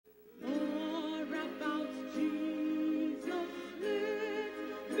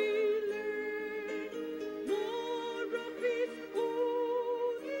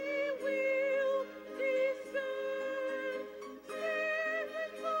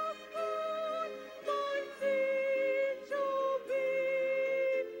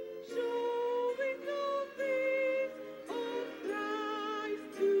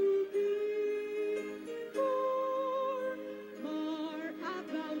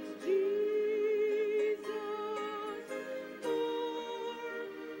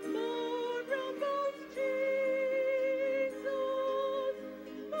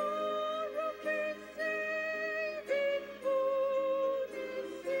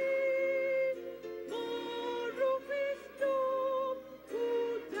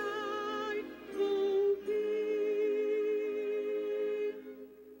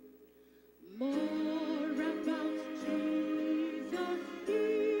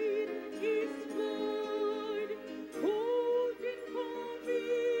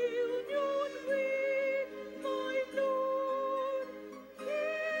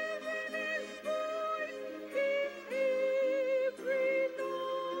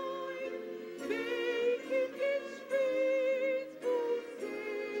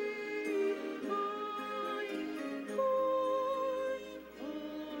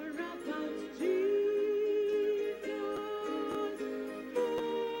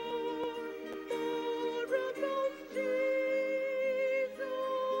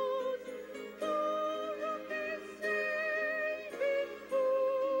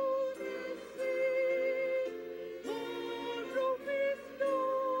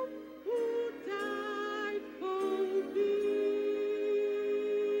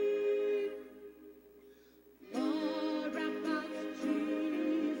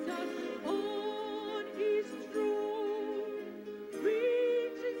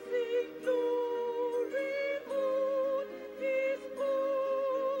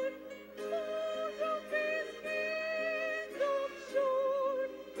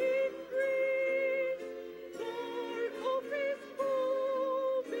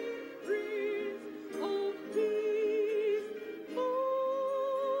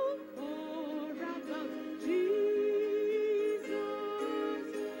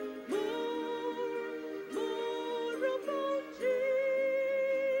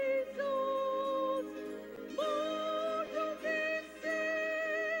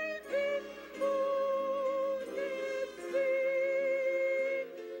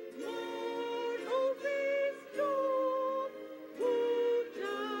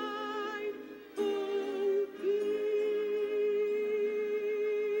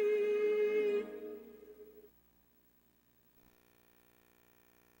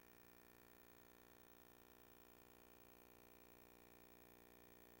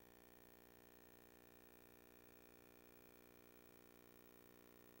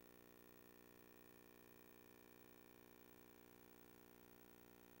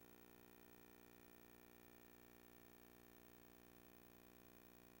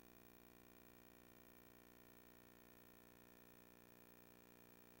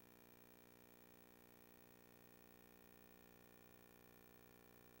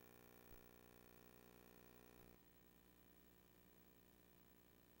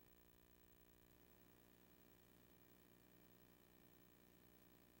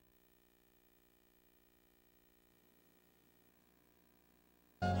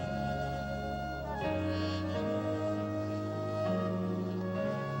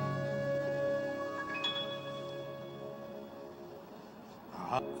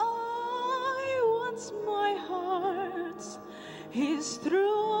I want my heart His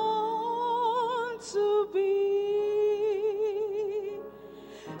throne to be,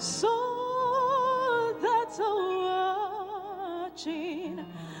 so that watching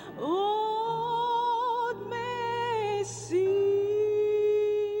world may see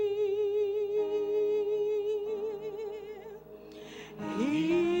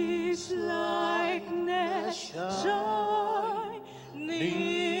His likeness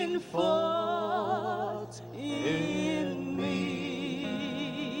shining forth in me,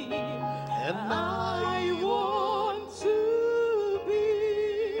 and I want to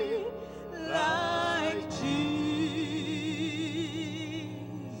be like Jesus.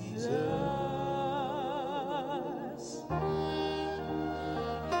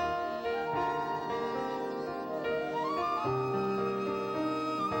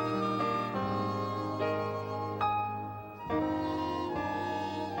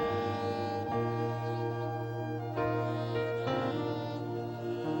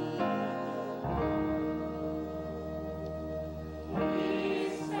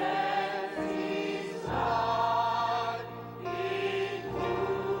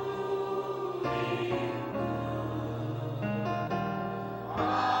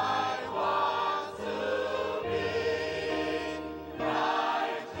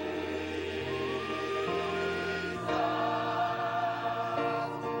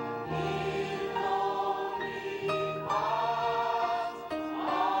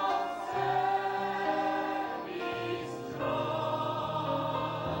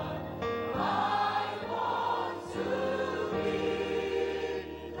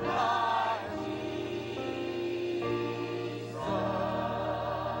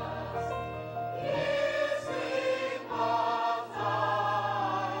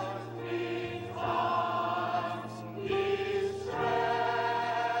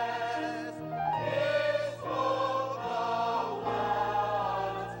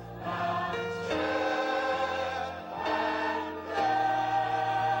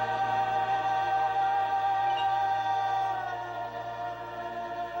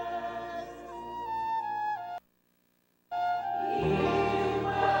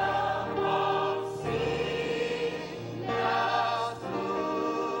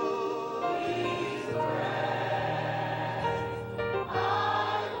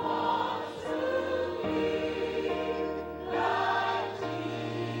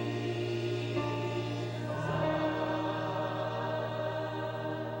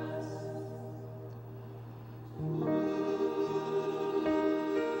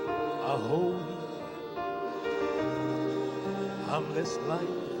 A holy, harmless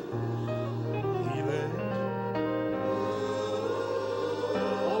life He led.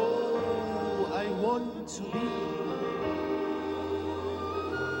 Oh, I want to be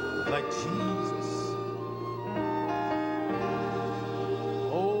like Jesus.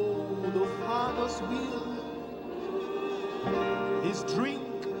 Oh, the Father's will is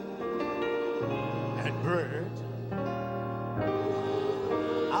drink and bread.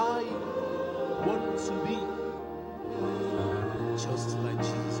 I want to be just like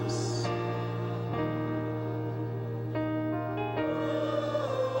Jesus.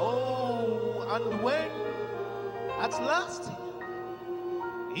 Oh, and when at last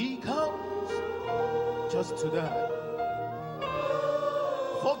He comes just to die,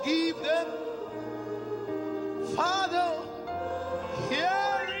 forgive them, Father,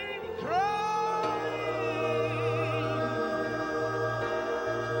 hear Him cry.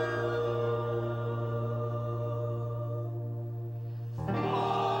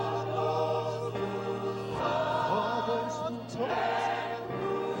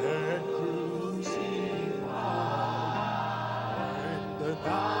 And crucified, and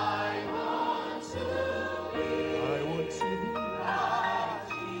I want to be like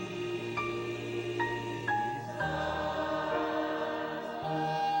Jesus.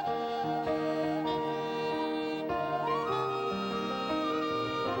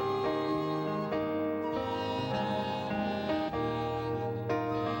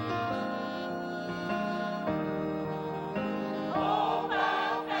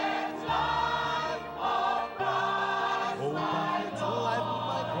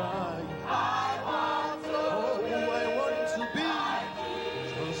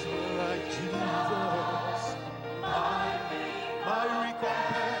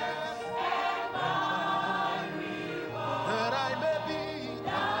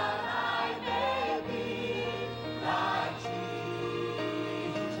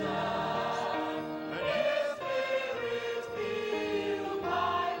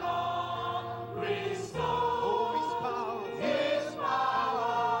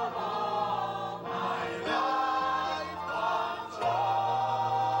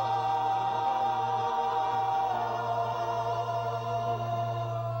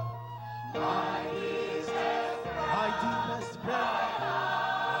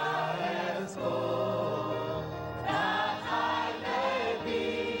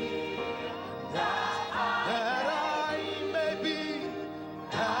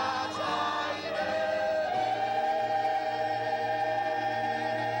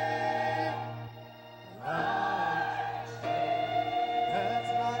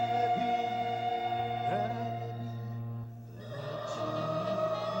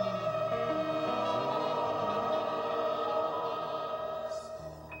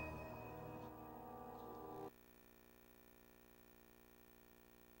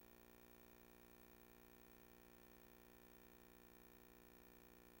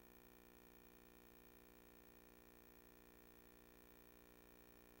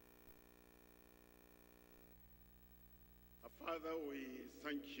 Father, we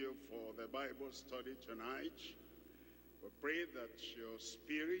thank you for the Bible study tonight. We pray that your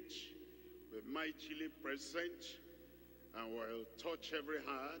Spirit will mightily present and will touch every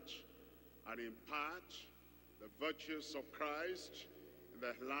heart and impart the virtues of Christ in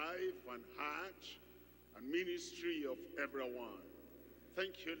the life and heart and ministry of everyone.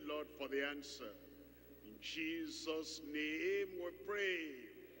 Thank you, Lord, for the answer. In Jesus' name we pray.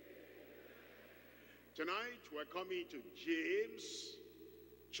 Tonight we're coming to James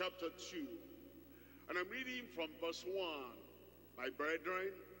chapter 2. And I'm reading from verse 1. My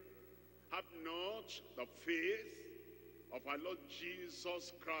brethren, have not the faith of our Lord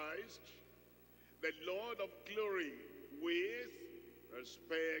Jesus Christ, the Lord of glory, with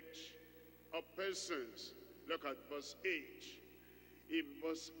respect of persons. Look at verse 8. In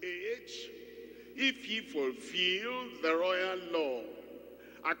verse 8, if ye fulfill the royal law,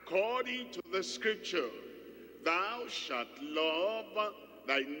 according to the scripture, thou shalt love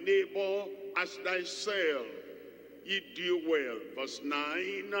thy neighbor as thyself, ye do well. Verse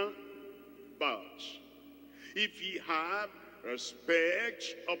 9, but if ye have respect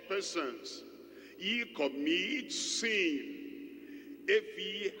of persons, ye commit sin. If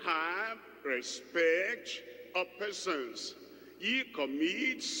ye have respect of persons, ye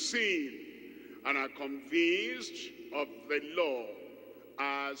commit sin, and are convinced of the law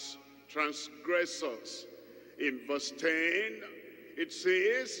as transgressors. In verse 10, it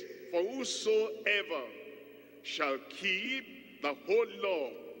says, for whosoever shall keep the whole law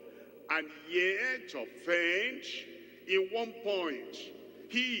and yet offend in one point,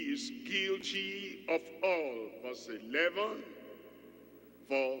 he is guilty of all. Verse 11,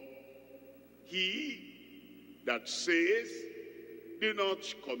 for he that saith, do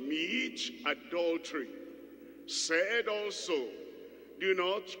not commit adultery, said also, do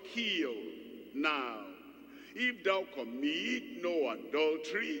not kill. Now, if thou commit no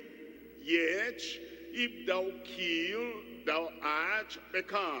adultery, yet if thou kill, thou art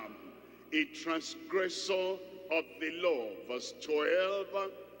become a transgressor of the law. Verse 12,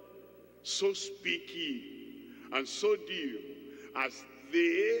 so speak ye, and so do, as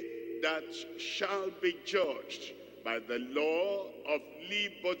they that shall be judged by the law of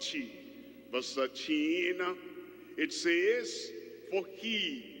liberty. Verse 13, it says, for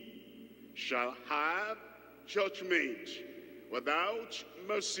he shall have judgment without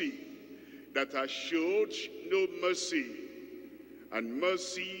mercy, that I showed no mercy, and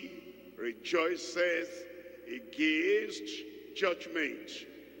mercy rejoiceth against judgment.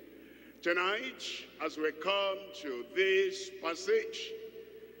 Tonight, as we come to this passage,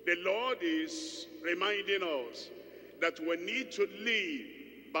 the Lord is reminding us that we need to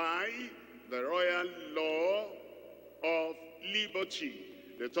live by the royal law of liberty.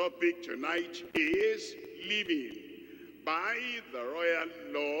 The topic tonight is living by the royal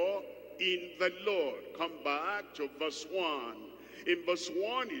law in the Lord. Come back to verse 1. In verse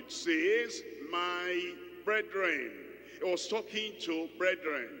 1 it says, my brethren. It was talking to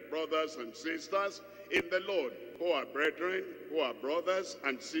brethren, brothers and sisters in the Lord. Who are brethren, who are brothers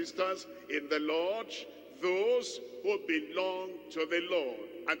and sisters in the Lord? Those who belong to the Lord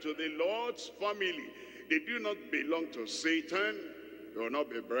and to the Lord's family. They do not belong to Satan. They will not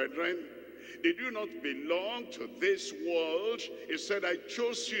be brethren. They do not belong to this world. He said, I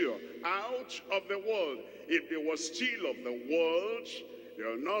chose you out of the world. If they were still of the world, they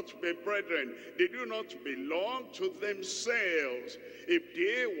will not be brethren. They do not belong to themselves. If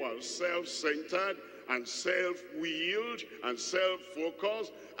they were self-centered and self-willed and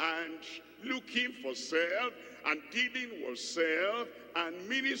self-focused and looking for self and dealing with self and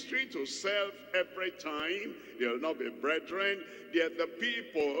ministering to self every time, they will not be brethren. They are the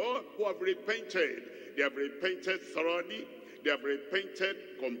people who have repented. They have repented thoroughly. They have repented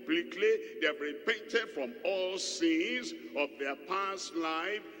completely. They have repented from all sins of their past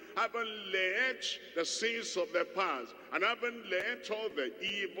life, haven't let the sins of the past, and haven't let all the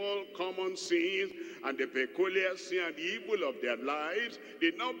evil common sins and the peculiar sin and the evil of their lives.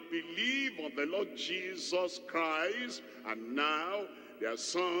 They now believe on the Lord Jesus Christ, and now they are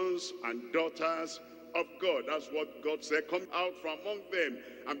sons and daughters of God. That's what God said. Come out from among them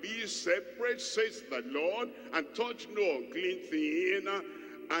and be separate, says the Lord, and touch no unclean thing,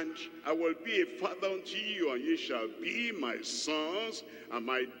 and I will be a father unto you, and ye shall be my sons and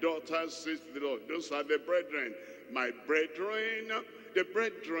my daughters, says the Lord. Those are the brethren. My brethren, the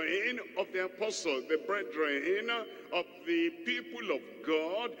brethren of the apostles, the brethren of the people of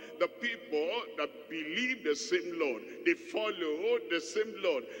God, the people that believe the same Lord. They follow the same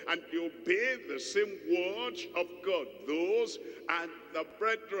Lord, and they obey the same word of God. Those are the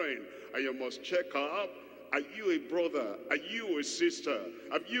brethren. And you must check up Are you a brother? Are you a sister?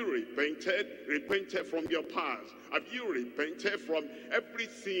 Have you repented? Repented from your past? Have you repented from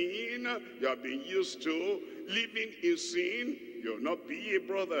everything you have been used to? Living in sin, you'll not be a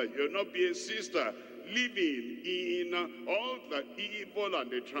brother, you'll not be a sister. Living in all the evil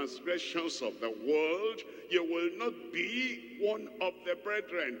and the transgressions of the world, you will not be one of the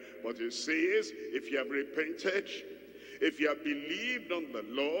brethren. But it says, if you have repented, if you have believed on the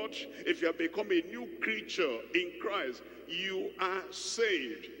Lord, if you have become a new creature in Christ, you are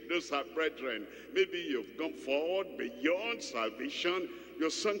saved. Those are brethren. Maybe you've gone forward beyond salvation.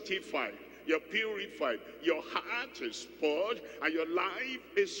 You're sanctified. You're purified. Your heart is purged and your life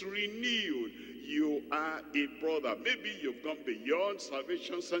is renewed. You are a brother. Maybe you've gone beyond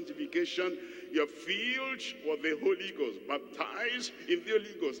salvation, sanctification. You're filled with the Holy Ghost, baptized in the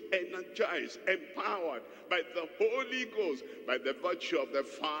Holy Ghost, energized, empowered by the Holy Ghost, by the virtue of the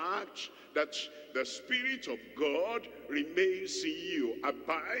fact that the Spirit of God remains in you,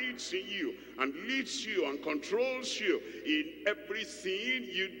 abides in you, and leads you and controls you in everything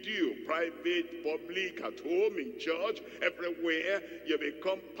you do, private, public, at home, in church, everywhere. You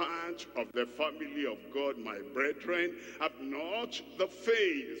become part of the family of God, my brethren. Have not the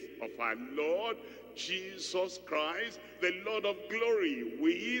faith of our Lord Jesus Christ, the Lord of glory,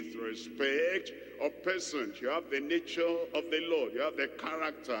 with respect of persons. You have the nature of the Lord. You have the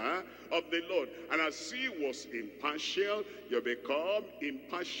character of the Lord. And as he was impartial, you become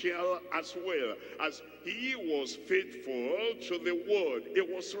impartial as well. As he was faithful to the word, he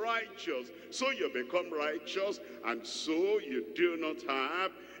was righteous. So you become righteous, and so you do not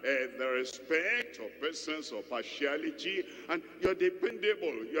have the respect of persons or partiality, and you're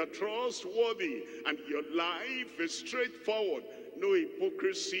dependable, you're trustworthy, and your life is straightforward. No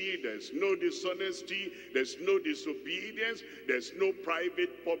hypocrisy, there's no dishonesty, there's no disobedience, there's no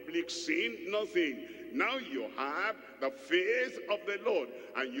private public sin, nothing. Now you have the faith of the Lord,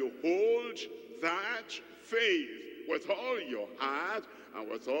 and you hold that faith with all your heart and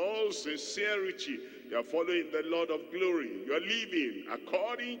with all sincerity. You are following the Lord of glory. You are living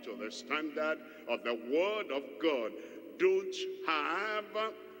according to the standard of the word of God. Don't have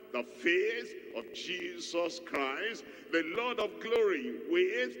the faith of Jesus Christ, the Lord of glory,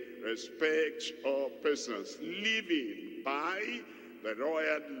 with respect of persons. Living by the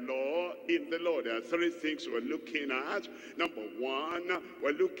royal law in the Lord. There are three things we're looking at. Number one,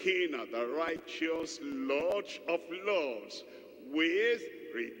 we're looking at the righteous Lord of laws with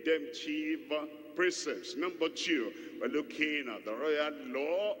redemptive precepts. Number two, we're looking at the royal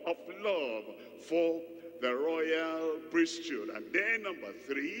law of love for the royal priesthood. And then number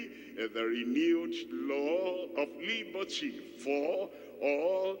three is the renewed law of liberty for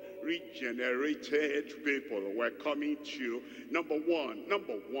all regenerated people. We're coming to number one.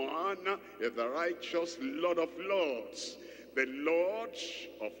 Number one is the righteous Lord of lords, the Lord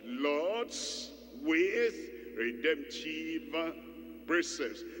of lords with redemptive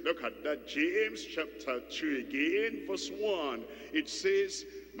precepts. Look at that, James chapter 2 again, verse 1. It says,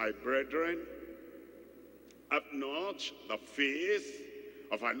 my brethren, have not the faith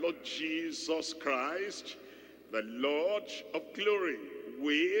of our Lord Jesus Christ, the Lord of glory,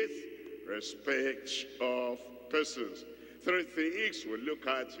 with respect of persons. Three things we'll look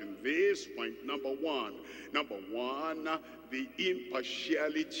at in this point. Number one, the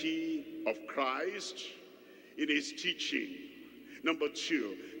impartiality of Christ in his teaching. Number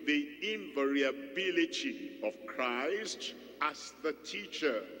two, the invariability of Christ as the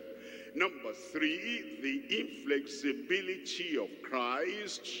teacher. Number three, the inflexibility of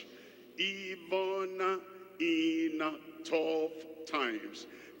Christ even in tough times.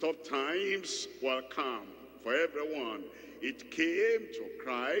 Tough times will come for everyone. It came to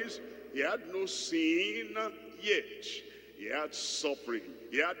Christ. He had no sin yet. He had suffering.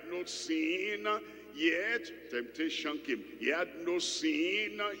 He had no sin yet. Temptation came. He had no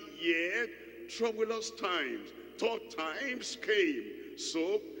sin yet. Troublous times. Tough times came.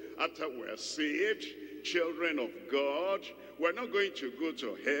 So after we're saved, children of God, we're not going to go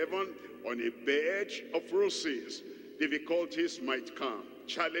to heaven on a bed of roses. Difficulties might come.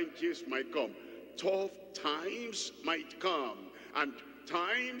 Challenges might come. Tough times might come. And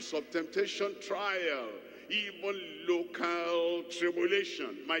times of temptation, trial, even local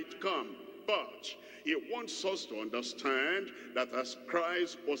tribulation might come. But he wants us to understand that as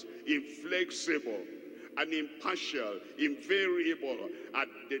Christ was inflexible and impartial, invariable at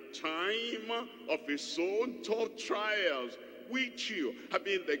the time of his own tough trials, we too,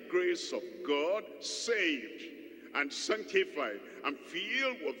 having the grace of God, saved and sanctified and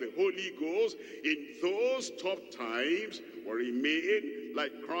filled with the Holy Ghost, in those tough times will remain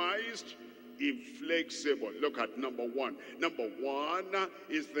like Christ, inflexible. Look at number one. Number one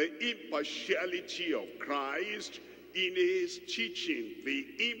is the impartiality of Christ in his teaching. The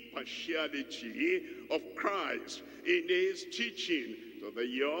impartiality of Christ in his teaching. To the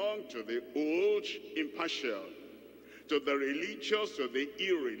young, to the old, impartial. To the religious, to the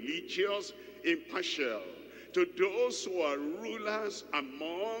irreligious, impartial. To those who are rulers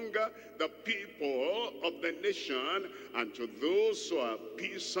among the people of the nation, and to those who are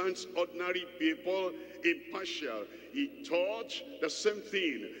peasants, ordinary people, impartial. He taught the same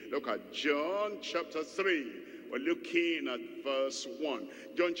thing. Look at John chapter 3. We're looking at verse 1.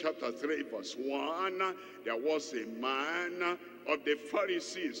 John chapter 3 verse 1. There was a man of the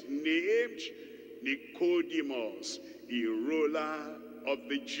Pharisees named Nicodemus, a ruler of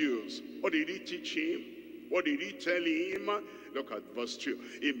the Jews. What did he teach him? What did he tell him? Look at verse 2.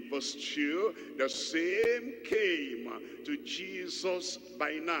 In verse 2, the same came to Jesus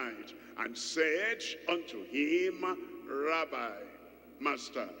by night and said unto him, Rabbi,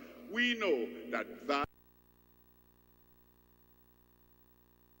 Master, we know that thou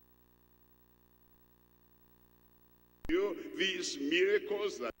these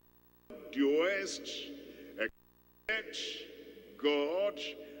miracles that thou doest, except God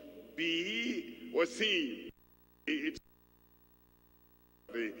be with him. It's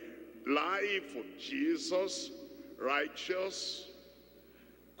the life of Jesus, righteous,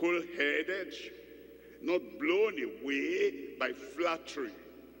 cool-headed, not blown away by flattery.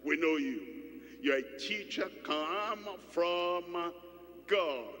 We know you. You're a teacher come from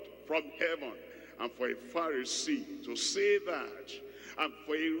God, from heaven. And for a Pharisee to say that, and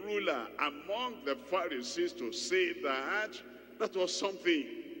for a ruler among the Pharisees to say that, that was something.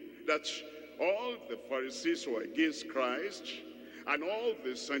 That all the Pharisees were against Christ, and all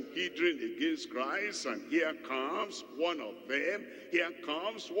the Sanhedrin against Christ, and here comes one of them, here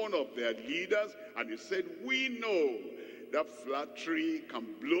comes one of their leaders, and he said, we know that flattery can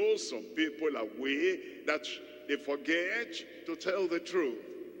blow some people away, that they forget to tell the truth,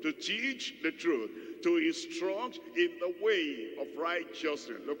 to teach the truth, to instruct in the way of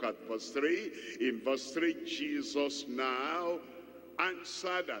righteousness. Look at verse 3. In verse 3, Jesus now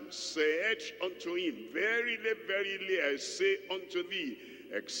answered and said unto him, Verily, verily, I say unto thee,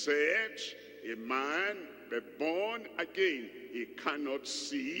 except a man be born again, he cannot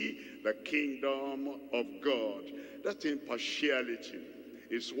see the kingdom of God. That impartiality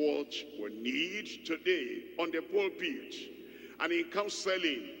is what we need today on the pulpit and in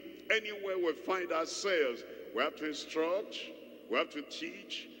counseling. Anywhere we find ourselves, we have to instruct, we have to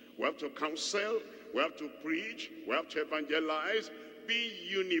teach, we have to counsel, we have to preach, we have to evangelize. Be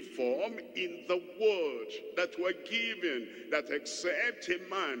uniform in the word that we're given, that except a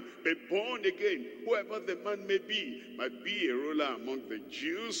man be born again, whoever the man may be, might be a ruler among the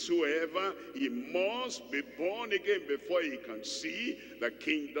Jews, whoever, he must be born again before he can see the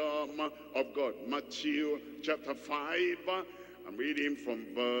kingdom of God. Matthew chapter 5, I'm reading from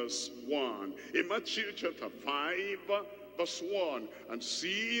verse 1. In Matthew chapter 5, verse 1, and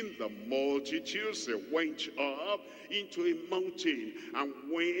seeing the multitudes, they went up into a mountain, and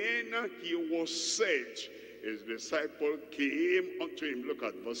when he was set, his disciple came unto him. Look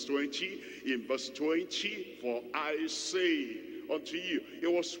at verse 20. In verse 20, for I say unto you, he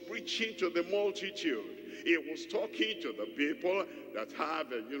was preaching to the multitude. He was talking to the people that have,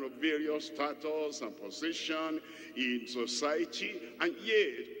 various status and position in society, and yet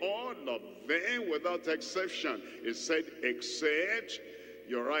all of them, without exception, he said, except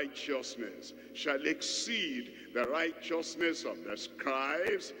your righteousness shall exceed the righteousness of the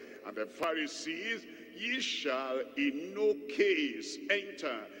scribes and the Pharisees, ye shall in no case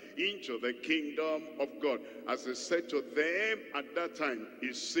enter into the kingdom of God. As he said to them at that time,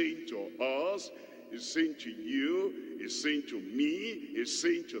 he's saying to us, he's saying to you, he's saying to me, he's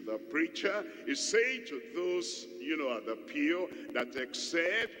saying to the preacher, he's saying to those, at the pew, that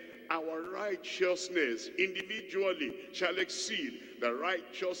except our righteousness individually shall exceed the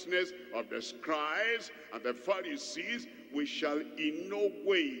righteousness of the scribes and the Pharisees, we shall in no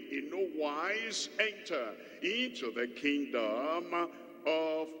way, in no wise enter into the kingdom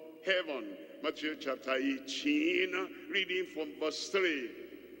of heaven. Matthew chapter 18, reading from verse 3.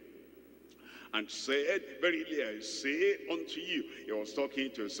 And said, verily I say unto you. He was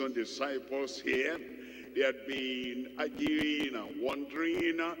talking to some disciples here. They had been arguing and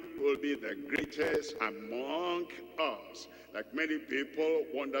wondering who will be the greatest among us. Like many people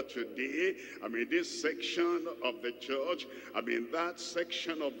wonder today, this section of the church, that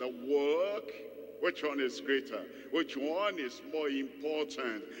section of the work, which one is greater? Which one is more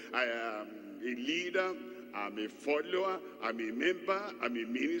important? I am a leader, I'm a follower, I'm a member, I'm a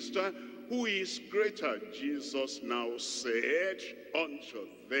minister. who is greater? Jesus now said unto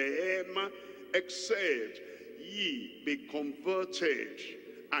them, except ye be converted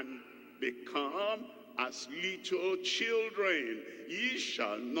and become as little children, ye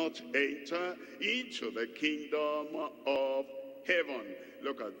shall not enter into the kingdom of heaven.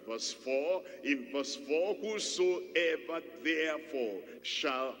 Look at verse 4. In verse 4, whosoever therefore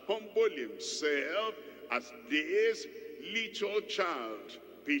shall humble himself as this little child.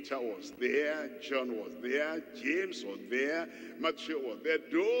 Peter was there, John was there, James was there, Matthew was there.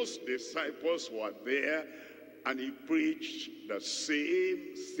 Those disciples were there, and he preached the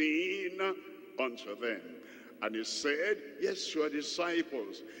same thing unto them. And he said, yes, you are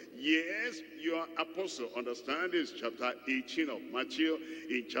disciples. Yes, you are apostles. Understand this, chapter 18 of Matthew.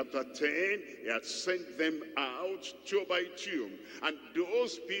 In chapter 10, he had sent them out two by two. And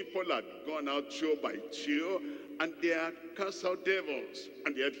those people had gone out two by two, and they had cast out devils,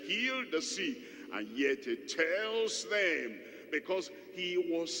 and they had healed the sick. And yet he tells them, because he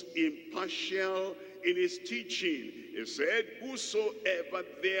was impartial in his teaching, he said, whosoever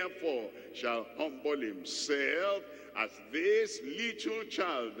therefore shall humble himself as this little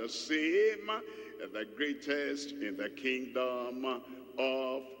child, the same the greatest in the kingdom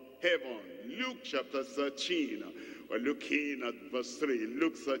of heaven. Luke chapter 13, we're looking at verse 3.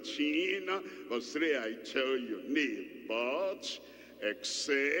 Luke 13, verse 3, I tell you, nay, but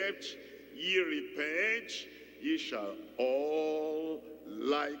except ye repent, ye shall all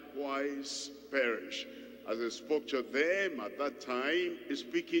likewise perish. As I spoke to them at that time, he's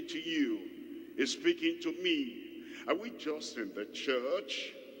speaking to you, he's speaking to me. Are we just in the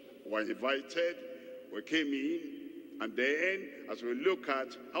church? We're invited, we came in, and then as we look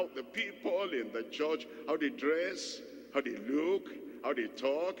at how the people in the church, how they dress, how they look, how they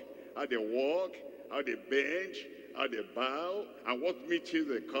talk, how they walk, how they bend, how they bow, and what meetings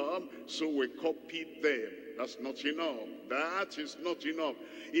they come, so we copied them. That's not enough. That is not enough.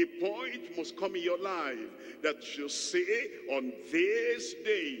 A point must come in your life that you say, on this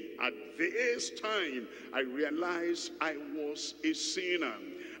day, at this time, I realized I was a sinner.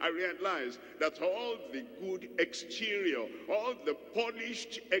 I realized that all the good exterior, all the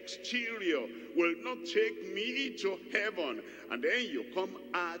polished exterior will not take me to heaven. And then you come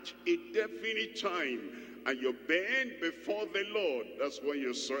at a definite time and you bend before the Lord. That's when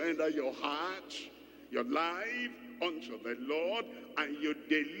you surrender your heart, your life unto the Lord, and you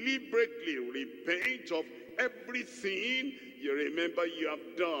deliberately repent of everything you remember you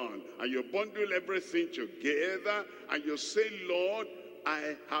have done, and you bundle everything together and you say, Lord,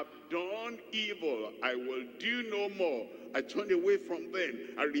 I have done evil, I will do no more. I turn away from them,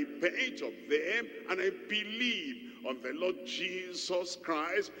 I repent of them, and I believe on the Lord Jesus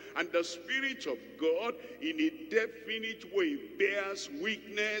Christ. And the Spirit of God in a definite way bears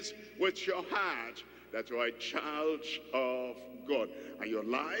witness with your heart that you are a child of God, and your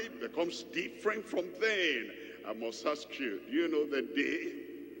life becomes different from then. I must ask you, do you know the day?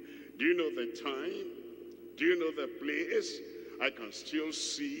 Do you know the time? Do you know the place? I can still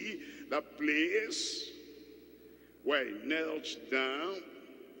see that place where I knelt down,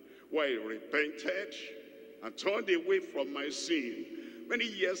 where I repented and turned away from my sin many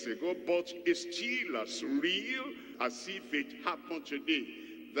years ago, but it's still as real as if it happened today.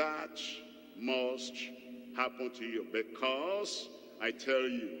 That must happen to you, because I tell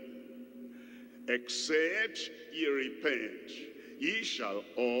you, except ye repent, ye shall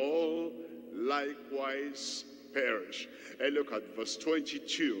all likewise perish. And look at verse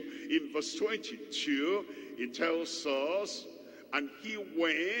 22. In verse 22, it tells us, and he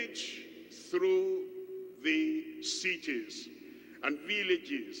went through the cities and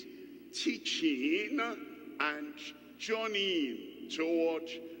villages, teaching and journeying toward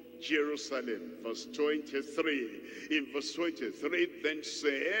Jerusalem. Verse 23. In verse 23, then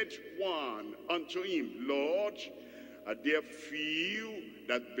said one unto him, Lord, are there few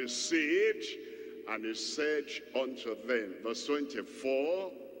that be saved? And he said unto them, verse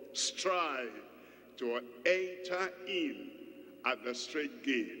 24, strive to enter in at the straight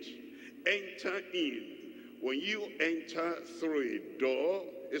gate. Enter in. When you enter through a door,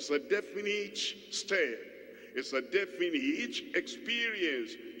 it's a definite step. It's a definite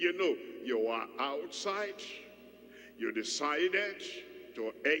experience. You know, you are outside, you decided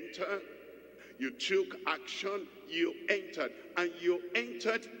to enter, you took action, you entered, and you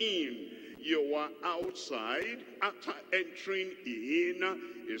entered in. You are outside. After entering in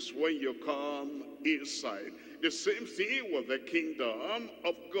is when you come inside. The same thing with the kingdom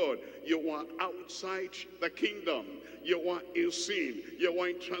of God. You are outside the kingdom. You are in sin. You are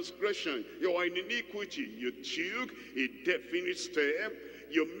in transgression. You are in iniquity. You took a definite step.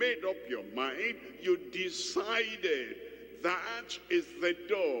 You made up your mind. You decided that is the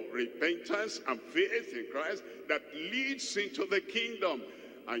door. Repentance and faith in Christ that leads into the kingdom.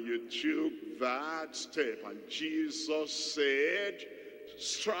 And you took that step. And Jesus said,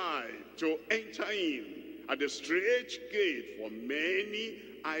 strive to enter in at the straight gate. For many,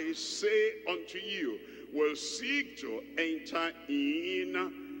 I say unto you, will seek to enter in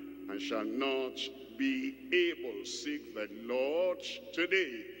and shall not be able. Seek the Lord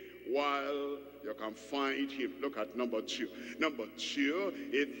today while you can find him. Look at number two. Number two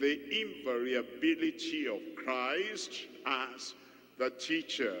is the invariability of Christ as the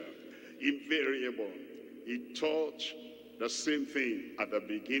teacher. Invariable. He taught the same thing at the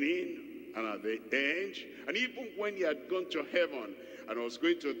beginning and at the end. And even when he had gone to heaven and was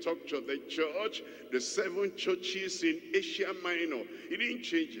going to talk to the church, the 7 churches in Asia Minor, he didn't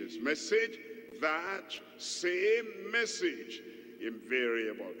change his message. That same message,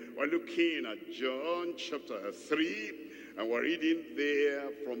 invariable. We're looking at John chapter 3, and we're reading there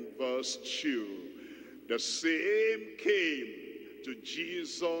from verse 2. The same came to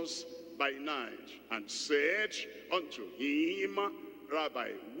Jesus by night and said unto him, Rabbi,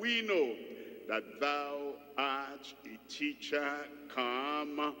 we know that thou art a teacher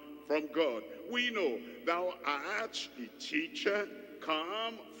come from God. We know thou art a teacher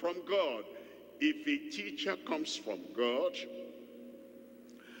come from God. If a teacher comes from God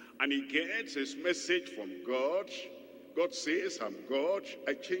and he gets his message from God, God says, I'm God,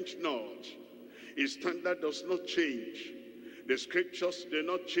 I change not. His standard does not change. The scriptures do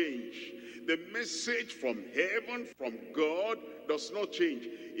not change. The message from heaven, from God, does not change.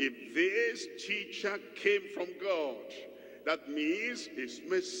 If this teacher came from God, that means his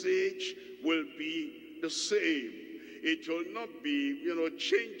message will be the same. It will not be,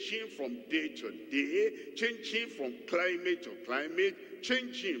 changing from day to day, changing from climate to climate,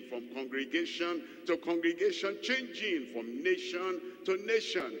 changing from congregation to congregation, changing from nation to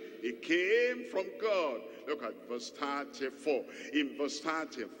nation. It came from God. Look at verse 34. In verse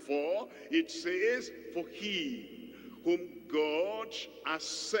 34, it says, for he whom God has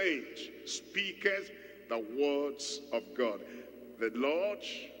sent speaketh the words of God. The Lord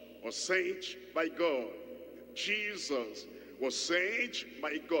was sent by God. Jesus was sent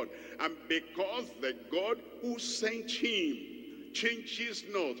by God. And because the God who sent him changes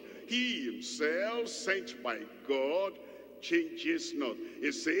not, he himself sent by God changes not.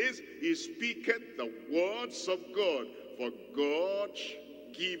 It says, he speaketh the words of God, for God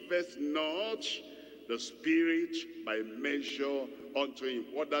giveth not the Spirit by measure unto him.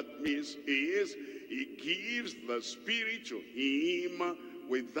 What that means is, he gives the Spirit to him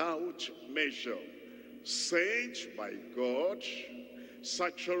without measure. Sent by God,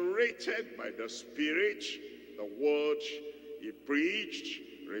 saturated by the Spirit, the word he preached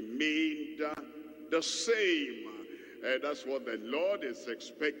remained the same. That's what the Lord is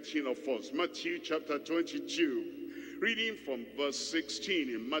expecting of us. Matthew chapter 22, reading from verse 16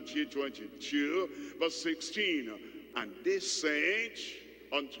 in Matthew 22, verse 16. And they sent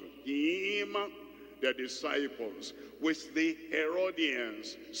unto him the disciples with the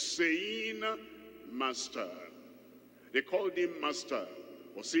Herodians, saying, Master. They called him Master.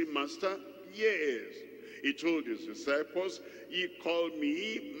 Was he Master? Yes. He told his disciples, ye call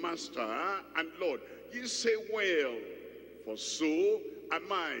me Master and Lord. Ye say well, for so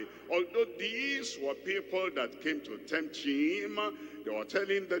am I. Although these were people that came to tempt him, they were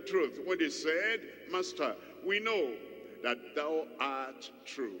telling the truth. When they said, Master, we know that thou art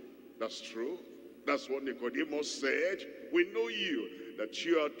true. That's true. That's what Nicodemus said. We know you, that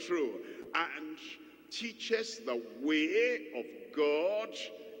you are true, and teaches the way of God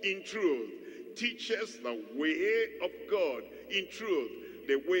in truth. Teaches the way of God in truth.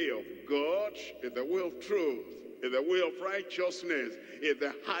 The way of God is the way of truth, is the way of righteousness, is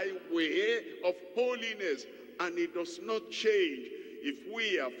the highway of holiness, and it does not change. If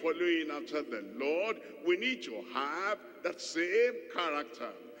we are following after the Lord, we need to have that same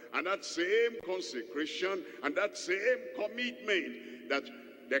character and that same consecration and that same commitment that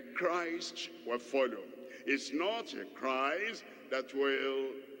the Christ will follow. It's not a Christ that will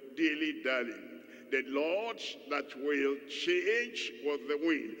dilly-dally. The Lord that will change with the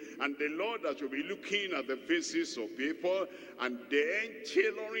wind. And the Lord that will be looking at the faces of people and then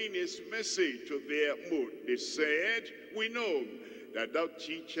tailoring his message to their mood. They said, we know that thou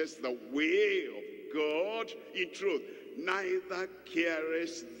teachest the way of God in truth. Neither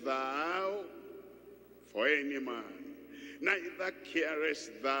carest thou for any man. Neither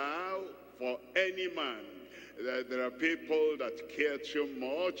carest thou for any man. There are people that care too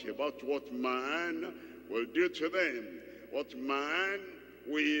much about what man will do to them, what man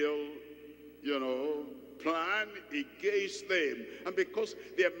will, plan against them. And because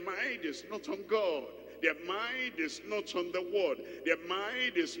their mind is not on God, their mind is not on the word, their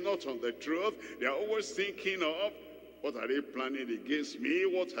mind is not on the truth, they're always thinking of, what are they planning against me?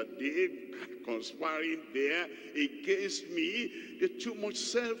 What are they conspiring there against me? They're too much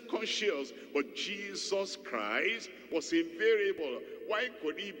self-conscious. But Jesus Christ was invariable. Why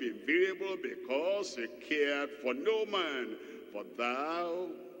could he be invariable? Because he cared for no man. For thou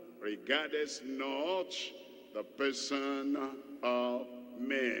regardest not the person of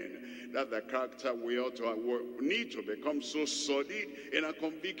men. That's the character we need to become so solid in our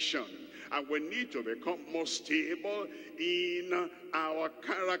conviction. And we need to become more stable in our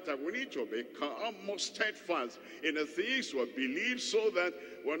character. We need to become more steadfast in the things we believe, so that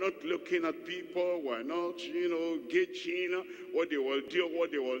we're not looking at people, we're not, gauging what they will do,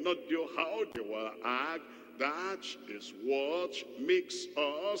 what they will not do, how they will act. That is what makes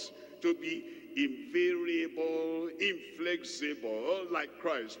us to be invariable, inflexible, like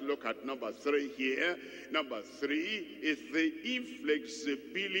Christ. Look at number 3 here. Number 3 is the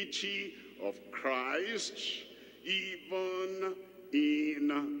inflexibility of Christ, even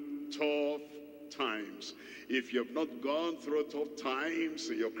in tough times. If you've not gone through tough times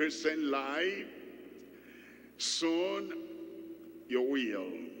in your Christian life, soon you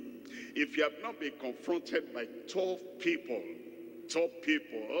will. If you have not been confronted by tough people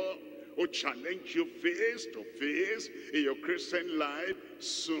who challenge you face to face in your Christian life,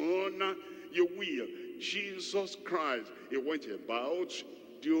 soon you will. Jesus Christ, he went about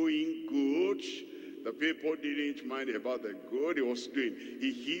doing good. The people didn't mind about the good he was doing.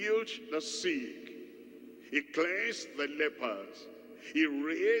 He healed the sick. He cleansed the lepers. He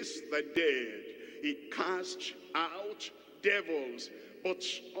raised the dead. He cast out devils. But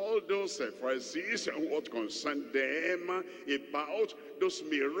all those Pharisees and what concerned them about those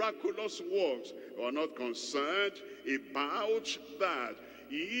miraculous works were not concerned about that.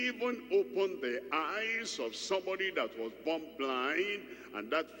 He even opened the eyes of somebody that was born blind, and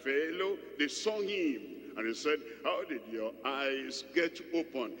that fellow, they saw him. And he said, how did your eyes get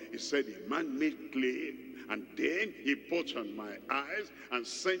open? He said, a man made clay, and then he put on my eyes and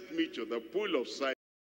sent me to the pool of sight.